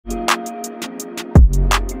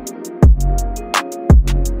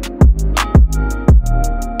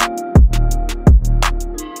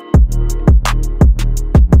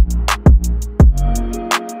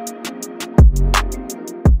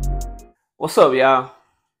What's up, y'all?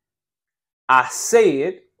 I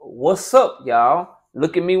said, what's up, y'all?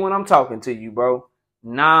 Look at me when I'm talking to you, bro.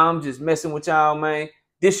 Nah, I'm just messing with y'all, man.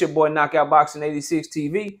 This your boy Knockout Boxing 86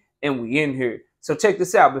 TV, and we in here. So check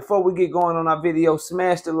this out. Before we get going on our video,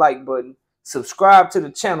 smash the like button. Subscribe to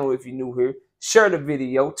the channel if you're new here. Share the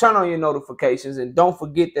video. Turn on your notifications. And don't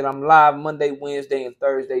forget that I'm live Monday, Wednesday, and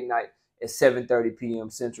Thursday night at 7:30 p.m.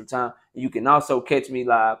 Central Time. And you can also catch me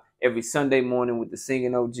live every Sunday morning with the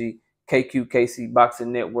Singing OG KQKC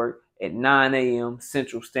Boxing Network at 9 a.m.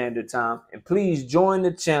 Central Standard Time. And please join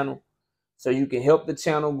the channel so you can help the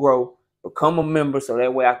channel grow. Become a member so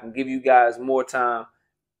that way I can give you guys more time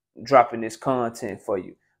dropping this content for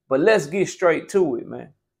you. But let's get straight to it, man.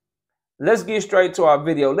 Let's get straight to our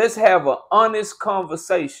video. Let's have an honest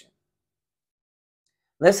conversation.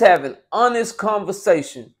 Let's have an honest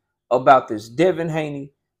conversation about this Devin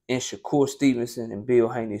Haney and Shakur Stevenson and Bill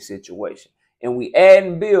Haney situation. And we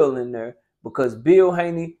adding Bill in there because Bill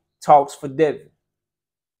Haney talks for Devin.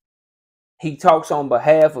 He talks on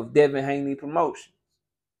behalf of Devin Haney Promotions.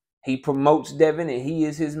 He promotes Devin and he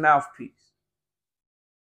is his mouthpiece.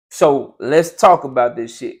 So let's talk about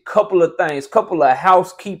this shit. Couple of things, couple of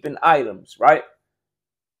housekeeping items, right?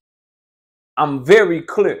 I'm very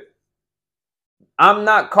clear. I'm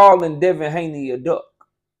not calling Devin Haney a duck.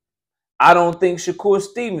 I don't think Shakur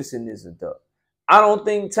Stevenson is a duck. I don't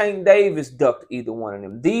think Tank Davis ducked either one of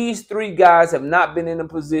them. These three guys have not been in a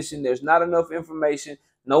position. There's not enough information.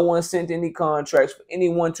 No one sent any contracts for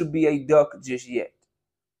anyone to be a duck just yet.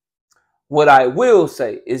 What I will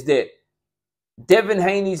say is that Devin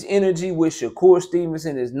Haney's energy with Shakur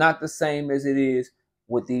Stevenson is not the same as it is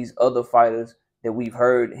with these other fighters that we've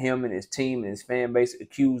heard him and his team and his fan base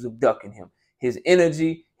accused of ducking him. His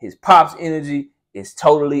energy, his pop's energy is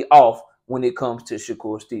totally off when it comes to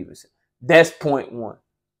Shakur Stevenson. That's point one.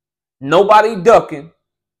 Nobody ducking,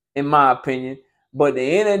 in my opinion, but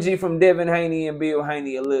the energy from Devin Haney and Bill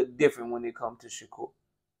Haney a little different when it comes to Shakur.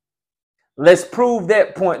 Let's prove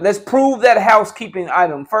that point. Let's prove that housekeeping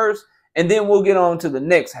item first, and then we'll get on to the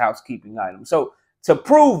next housekeeping item. So to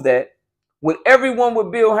prove that, with everyone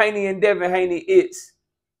with Bill Haney and Devin Haney,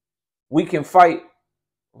 we can fight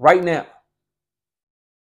right now.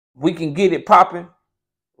 We can get it popping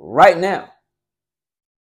right now.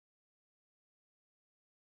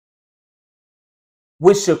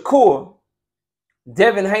 With Shakur,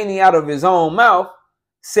 Devin Haney out of his own mouth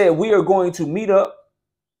said we are going to meet up.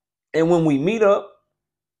 And when we meet up,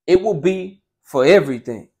 it will be for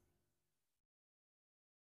everything.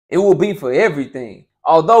 It will be for everything.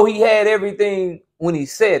 Although he had everything when he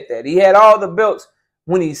said that. He had all the belts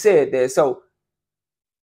when he said that. So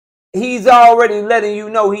he's already letting you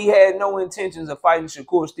know he had no intentions of fighting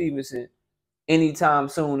Shakur Stevenson anytime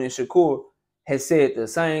soon. And Shakur has said the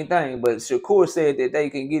same thing. But Shakur said that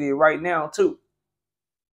they can get it right now too.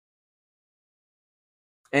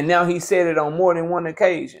 And now he said it on more than one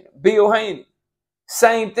occasion. Bill Haney,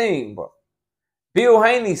 same thing, bro. Bill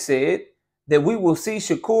Haney said that we will see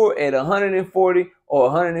Shakur at 140 or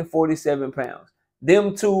 147 pounds.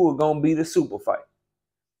 Them two are gonna be the super fight.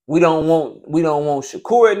 We don't want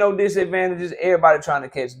Shakur at no disadvantages. Everybody trying to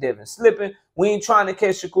catch Devin slipping. We ain't trying to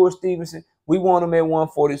catch Shakur Stevenson. We want him at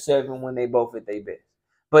 147 when they both at their best.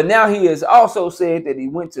 But now he has also said that he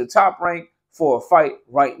went to Top Rank for a fight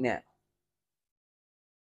right now.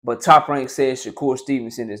 But Top Rank says Shakur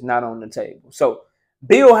Stevenson is not on the table. So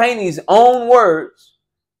Bill Haney's own words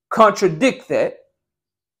contradict that.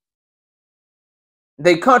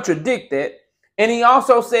 They contradict that. And he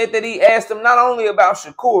also said that he asked him not only about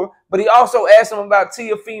Shakur, but he also asked him about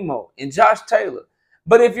Teofimo and Josh Taylor.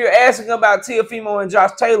 But if you're asking about Teofimo and Josh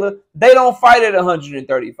Taylor, they don't fight at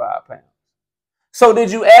 135 pounds. So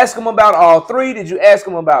did you ask him about all three? Did you ask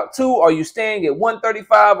him about two? Are you staying at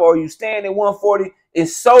 135 or are you staying at 140?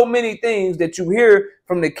 It's so many things that you hear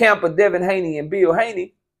from the camp of Devin Haney and Bill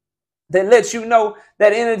Haney that lets you know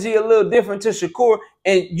that energy a little different to Shakur,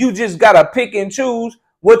 and you just got to pick and choose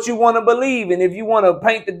what you want to believe. And if you want to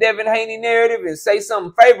paint the Devin Haney narrative and say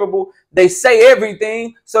something favorable, they say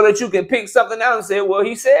everything so that you can pick something out and say, well,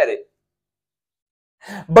 he said it.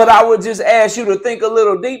 But I would just ask you to think a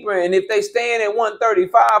little deeper. And if they stand at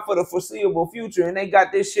 135 for the foreseeable future and they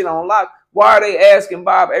got this shit on lock, why are they asking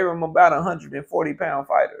Bob Arum about 140-pound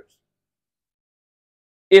fighters?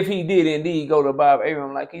 If he did indeed go to Bob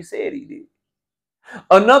Arum like he said he did.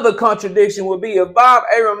 Another contradiction would be if Bob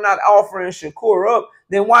Arum not offering Shakur up,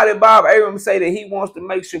 then why did Bob Arum say that he wants to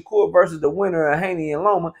make Shakur versus the winner of Haney and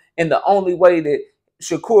Loma? And the only way that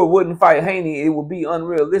Shakur wouldn't fight Haney, it would be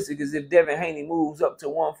unrealistic, as if Devin Haney moves up to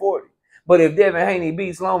 140. But if Devin Haney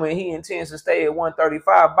beats Loma and he intends to stay at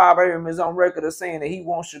 135, Bob Arum is on record of saying that he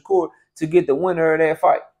wants Shakur to get the winner of that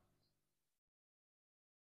fight.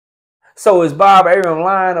 So is Bob Arum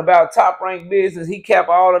lying about top-ranked business? He cap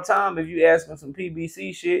all the time. If you ask him some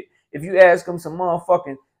PBC shit, if you ask him some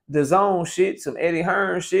motherfucking DAZN shit, some Eddie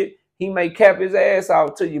Hearn shit, he may cap his ass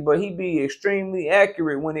out to you, but he be extremely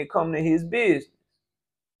accurate when it comes to his business.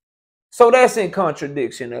 So that's in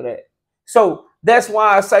contradiction of that. So that's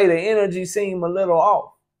why I say the energy seem a little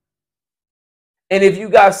off. And if you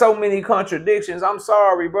got so many contradictions, I'm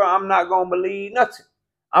sorry, bro. I'm not going to believe nothing.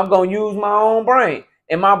 I'm going to use my own brain.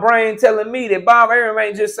 And my brain telling me that Bob Arum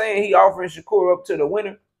ain't just saying he offering Shakur up to the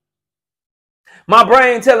winner. My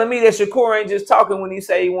brain telling me that Shakur ain't just talking when he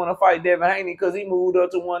say he want to fight Devin Haney because he moved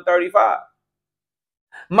up to 135.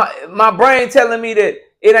 My brain telling me that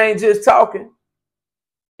it ain't just talking.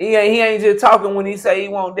 He ain't just talking when he say he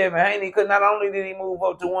want Devin Haney, because not only did he move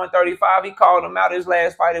up to 135, he called him out his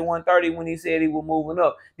last fight at 130 when he said he was moving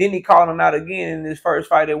up. Then he called him out again in his first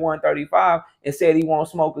fight at 135 and said he won't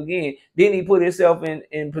smoke again. Then he put himself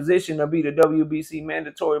in position to be the WBC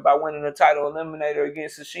mandatory by winning the title eliminator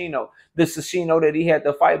against Sashino. The Sashino that he had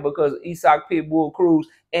to fight because Isak Pitbull Cruz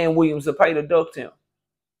and Williams Zepeda ducked him.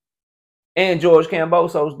 And George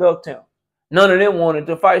Kambosos ducked him. None of them wanted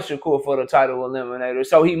to fight Shakur for the title eliminator.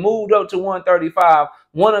 So he moved up to 135,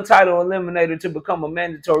 won a title eliminator to become a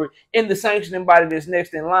mandatory in the sanctioning body that's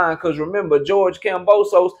next in line. Because remember, George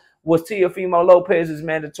Kambosos was Teofimo Lopez's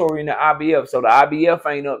mandatory in the IBF. So the IBF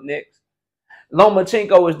ain't up next.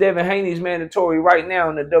 Lomachenko is Devin Haney's mandatory right now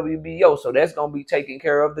in the WBO. So that's going to be taken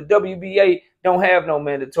care of. The WBA don't have no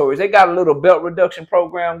mandatories. They got a little belt reduction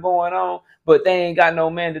program going on, but they ain't got no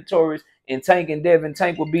mandatories. And Tank and Devin,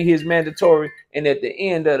 Tank will be his mandatory. And at the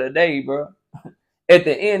end of the day, bro, at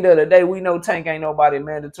the end of the day, we know Tank ain't nobody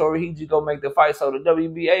mandatory. He just go make the fight. So the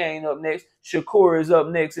WBA ain't up next. Shakur is up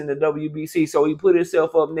next in the WBC. So he put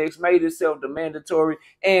himself up next, made himself the mandatory,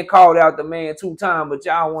 and called out the man 2 times. But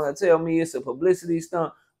y'all want to tell me it's a publicity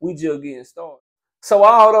stunt? We just getting started. So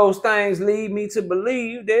all those things lead me to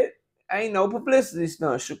believe that ain't no publicity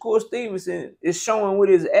stunt. Shakur Stevenson is showing with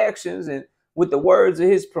his actions and with the words of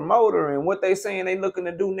his promoter and what they saying they looking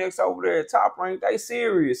to do next over there at Top Rank. They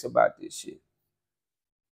serious about this shit.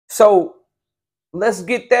 So let's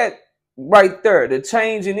get that right there. The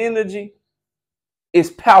change in energy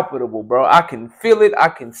is palpable, bro. I can feel it. I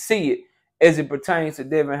can see it as it pertains to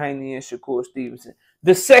Devin Haney and Shakur Stevenson.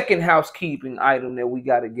 The second housekeeping item that we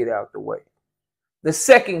got to get out the way. The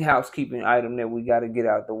second housekeeping item that we got to get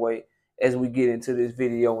out the way as we get into this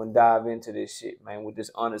video and dive into this shit, man, with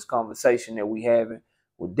this honest conversation that we having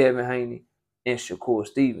with Devin Haney and Shakur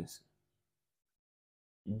Stevenson.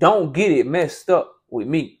 Don't get it messed up with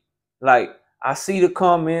me. Like, I see the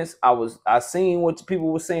comments. I seen what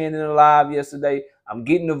people were saying in the live yesterday. I'm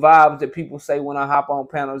getting the vibes that people say when I hop on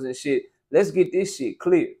panels and shit. Let's get this shit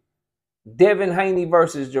clear. Devin Haney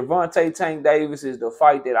versus Gervonta Tank Davis is the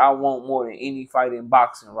fight that I want more than any fight in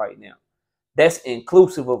boxing right now. That's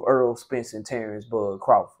inclusive of Earl Spence and Terrence Bud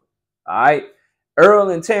Crawford. All right? Earl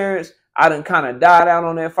and Terrence, I done kind of died out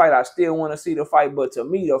on that fight. I still want to see the fight. But to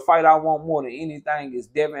me, the fight I want more than anything is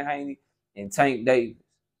Devin Haney and Tank Davis.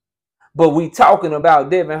 But we talking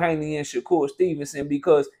about Devin Haney and Shakur Stevenson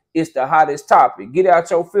because it's the hottest topic. Get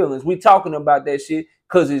out your feelings. We talking about that shit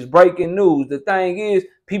because it's breaking news. The thing is,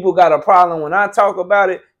 people got a problem when I talk about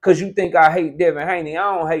it because you think I hate Devin Haney.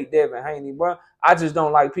 I don't hate Devin Haney, bro. I just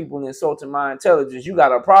don't like people insulting my intelligence. You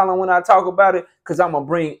got a problem when I talk about it because I'm going to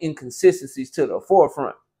bring inconsistencies to the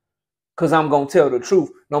forefront. Because I'm going to tell the truth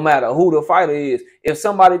no matter who the fighter is. If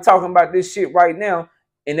somebody talking about this shit right now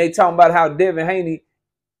and they talking about how Devin Haney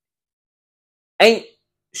ain't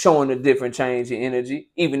showing a different change in energy,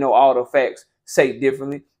 even though all the facts say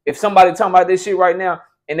differently. If somebody talking about this shit right now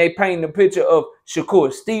and they paint the picture of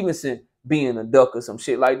Shakur Stevenson being a duck or some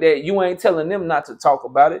shit like that, you ain't telling them not to talk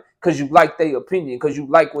about it because you like their opinion, because you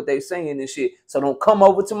like what they saying and shit. So don't come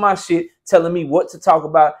over to my shit telling me what to talk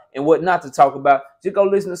about and what not to talk about. Just go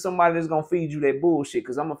listen to somebody that's going to feed you that bullshit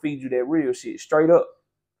because I'm going to feed you that real shit straight up.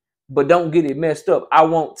 But don't get it messed up. I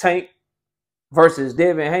want Tank versus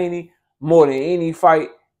Devin Haney more than any fight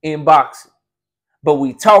in boxing. But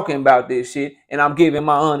we talking about this shit, and I'm giving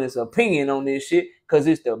my honest opinion on this shit because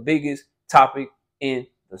it's the biggest topic in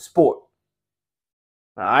the sport.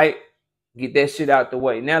 All right? Get that shit out the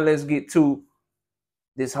way. Now let's get to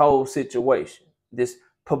this whole situation, this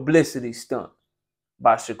publicity stunt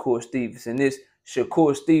by Shakur Stevenson. This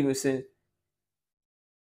Shakur Stevenson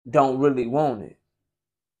don't really want it.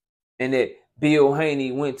 And that Bill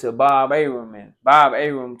Haney went to Bob Arum and Bob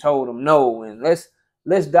Arum told him no. And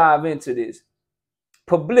let's dive into this.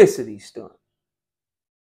 Publicity stunt.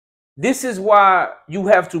 This is why you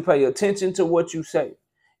have to pay attention to what you say.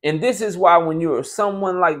 And this is why when you're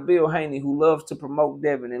someone like Bill Haney who loves to promote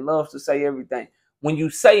Devin and loves to say everything, when you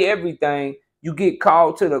say everything, you get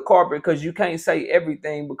called to the carpet because you can't say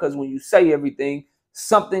everything, because when you say everything,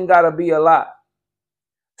 something got to be a lie.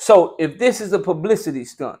 So if this is a publicity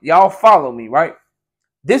stunt, y'all follow me, right?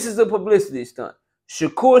 This is a publicity stunt.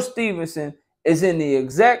 Shakur Stevenson is in the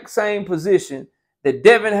exact same position that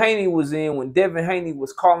Devin Haney was in when Devin Haney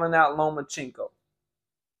was calling out Lomachenko.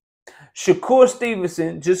 Shakur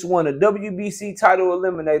Stevenson just won a WBC title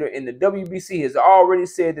eliminator, and the WBC has already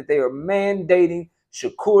said that they are mandating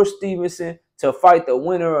Shakur Stevenson to fight the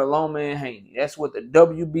winner of Loma and Haney. That's what the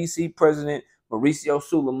WBC president, Mauricio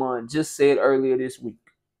Suleiman, just said earlier this week.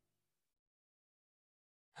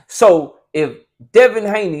 So if Devin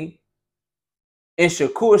Haney and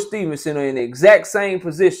Shakur Stevenson are in the exact same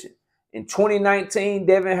position, in 2019,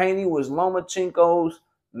 Devin Haney was Lomachenko's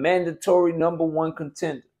mandatory #1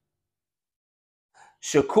 contender.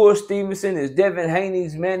 Shakur Stevenson is Devin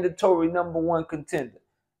Haney's mandatory #1 contender.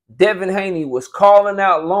 Devin Haney was calling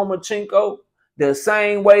out Lomachenko the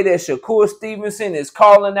same way that Shakur Stevenson is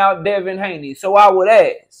calling out Devin Haney. So I would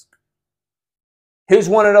ask, here's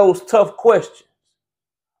one of those tough questions.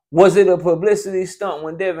 Was it a publicity stunt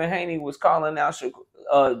when Devin Haney was calling out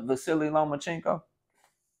Vasily Lomachenko?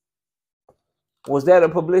 Was that a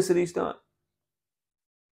publicity stunt?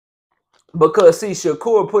 Because, see,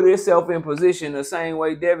 Shakur put himself in position the same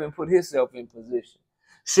way Devin put himself in position.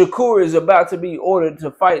 Shakur is about to be ordered to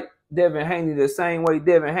fight Devin Haney the same way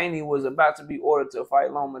Devin Haney was about to be ordered to fight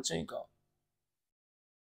Lomachenko.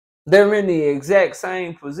 They're in the exact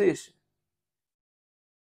same position.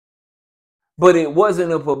 But it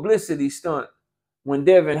wasn't a publicity stunt when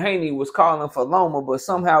Devin Haney was calling for Loma, but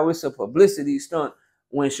somehow it's a publicity stunt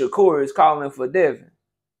when Shakur is calling for Devin.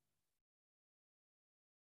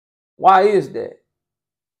 Why is that?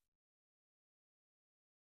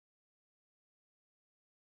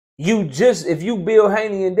 If you Bill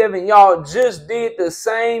Haney and Devin, y'all just did the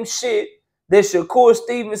same shit that Shakur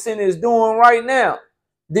Stevenson is doing right now.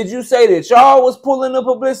 Did you say that y'all was pulling a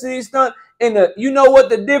publicity stunt? And you know what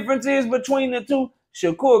the difference is between the two?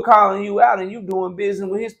 Shakur calling you out and you doing business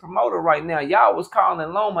with his promoter right now. Y'all was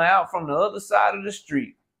calling Loma out from the other side of the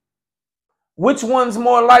street. Which one's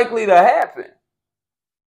more likely to happen?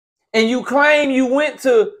 And you claim you went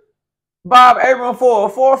to Bob Arum for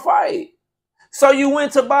a fight. So you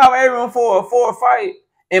went to Bob Arum for a fight,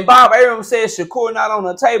 and Bob Arum said Shakur not on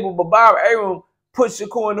the table, but Bob Arum put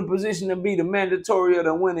Shakur in the position to be the mandatory of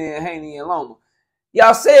the winner in Haney and Loma.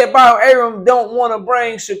 Y'all said Bob Arum don't want to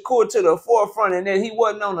bring Shakur to the forefront and that he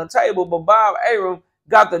wasn't on the table, but Bob Arum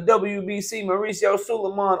got the WBC Mauricio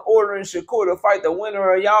Suleiman ordering Shakur to fight the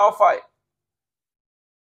winner of y'all fight.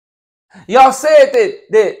 Y'all said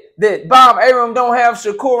that Bob Arum don't have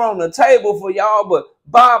Shakur on the table for y'all, but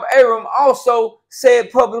Bob Arum also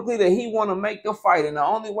said publicly that he want to make the fight, and the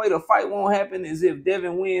only way the fight won't happen is if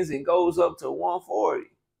Devin wins and goes up to 140.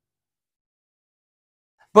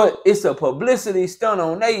 But it's a publicity stunt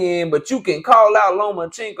on their end, but you can call out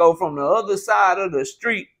Lomachenko from the other side of the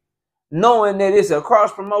street knowing that it's a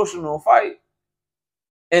cross-promotional fight,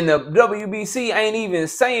 and the WBC ain't even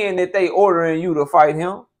saying that they ordering you to fight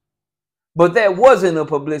him. But that wasn't a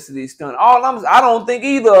publicity stunt. I don't think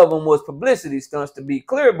either of them was publicity stunts, to be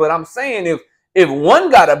clear. But I'm saying if one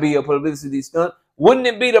got to be a publicity stunt, wouldn't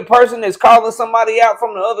it be the person that's calling somebody out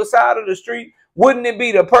from the other side of the street? Wouldn't it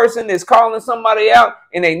be the person that's calling somebody out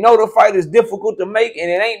and they know the fight is difficult to make and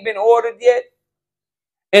it ain't been ordered yet?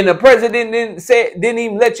 And the president didn't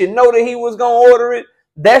even let you know that he was going to order it?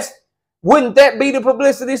 Wouldn't that be the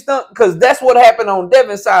publicity stunt? Because that's what happened on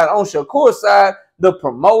Devin's side. On Shakur's side, the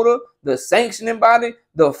promoter, the sanctioning body,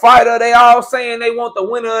 the fighter, they all saying they want the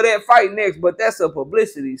winner of that fight next, but that's a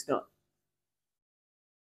publicity stunt.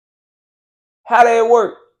 How that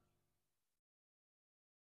work?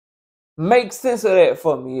 Make sense of that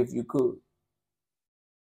for me if you could.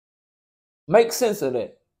 Make sense of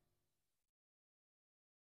that.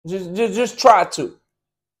 Just try to.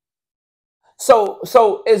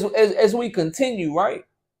 So as we continue, right?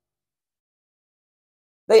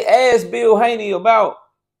 They asked Bill Haney about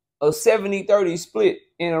a 70-30 split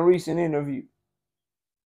in a recent interview.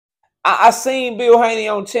 I seen Bill Haney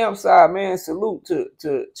on Champ's side, man. Salute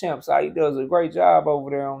to Champ's side. He does a great job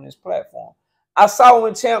over there on this platform. I saw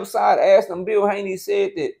when Champ's side asked him, Bill Haney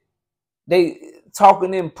said that they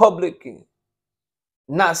talking in public and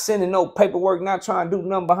not sending no paperwork, not trying to do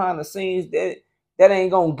nothing behind the scenes. That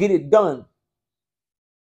ain't gonna get it done.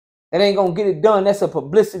 That ain't gonna get it done. That's a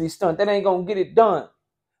publicity stunt. That ain't gonna get it done.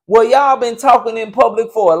 Well, y'all been talking in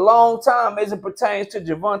public for a long time as it pertains to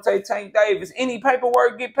Gervonta Tank Davis. Any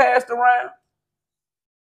paperwork get passed around?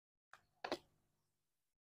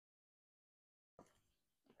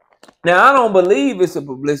 Now, I don't believe it's a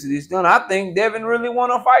publicity stunt. I think Devin really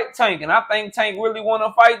want to fight Tank, and I think Tank really want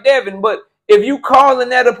to fight Devin. But if you calling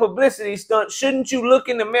that a publicity stunt, shouldn't you look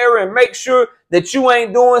in the mirror and make sure that you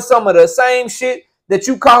ain't doing some of the same shit that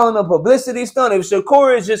you calling a publicity stunt? If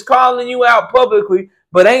Shakur is just calling you out publicly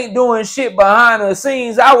but ain't doing shit behind the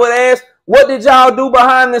scenes, I would ask, what did y'all do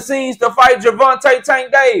behind the scenes to fight Gervonta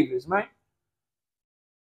Tank Davis, man?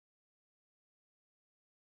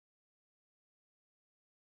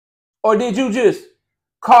 Or did you just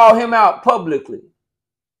call him out publicly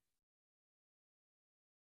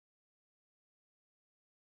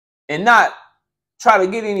and not try to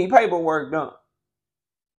get any paperwork done?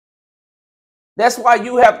 That's why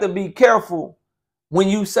you have to be careful when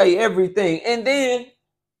you say everything. And then,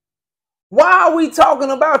 why are we talking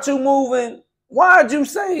about you moving? Why'd you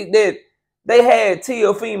say that they had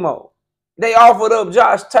Teofimo? They offered up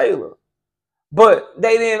Josh Taylor, but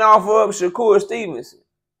they didn't offer up Shakur Stevenson.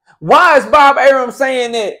 Why is Bob Arum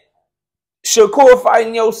saying that Shakur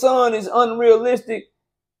fighting your son is unrealistic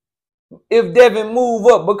if Devin move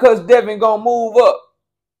up? Because Devin gonna move up.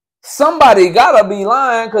 Somebody gotta be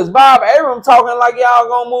lying, because Bob Arum talking like y'all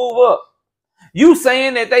gonna move up. You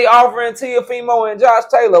saying that they offering Teofimo and Josh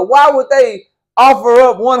Taylor. Why would they offer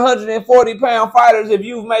up 140-pound fighters if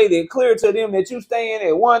you've made it clear to them that you staying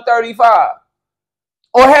at 135?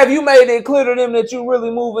 Or have you made it clear to them that you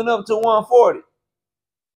really moving up to 140?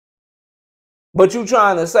 But you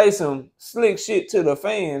trying to say some slick shit to the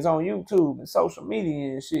fans on YouTube and social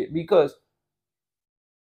media and shit, because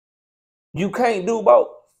you can't do both.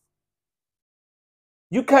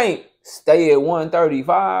 You can't stay at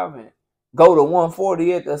 135 and go to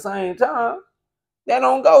 140 at the same time. That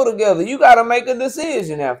don't go together. You got to make a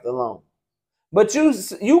decision after long. But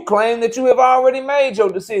you claim that you have already made your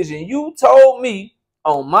decision. You told me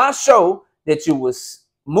on my show that you was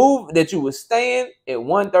staying at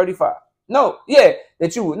 135. No, yeah,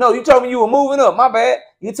 you told me you were moving up. My bad.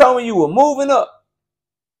 You told me you were moving up.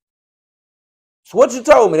 So what you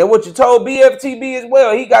told me. That's what you told BFTB as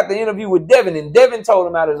well. He got the interview with Devin, and Devin told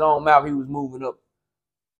him out of his own mouth he was moving up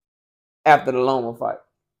after the Loma fight.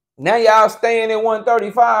 Now y'all staying at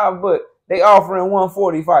 135, but they offering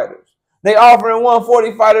 140 fighters. They offering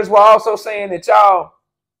 140 fighters while also saying that y'all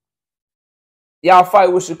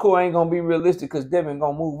fight with Shakur ain't gonna be realistic because Devin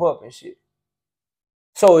gonna move up and shit.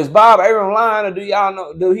 So is Bob Arum lying,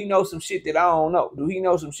 or do he know some shit that I don't know? Do he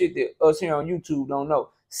know some shit that us here on YouTube don't know?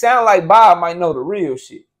 Sound like Bob might know the real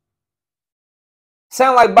shit.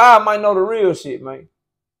 Sound like Bob might know the real shit, man.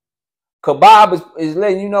 Cause Bob is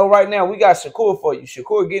letting you know right now, we got Shakur for you.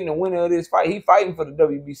 Shakur getting the winner of this fight. He fighting for the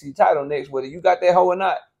WBC title next, whether you got that hoe or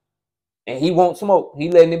not. And he won't smoke.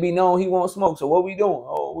 He letting it be known he won't smoke. So what we doing?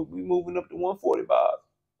 Oh, we moving up to 140, Bob.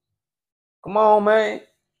 Come on, man.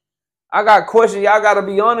 I got questions. Y'all got to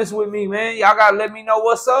be honest with me, man. Y'all got to let me know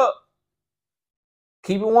what's up.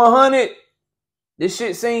 Keep it 100. This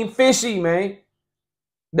shit seem fishy, man.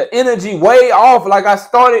 The energy way off. Like I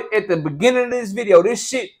started at the beginning of this video. This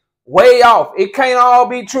shit way off. It can't all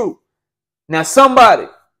be true. Now somebody,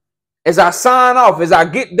 as I sign off, as I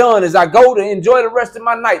get done, as I go to enjoy the rest of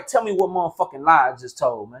my night, tell me what motherfucking lie I just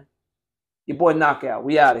told, man. Your boy Knockout.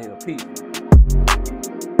 We out of here. Peace.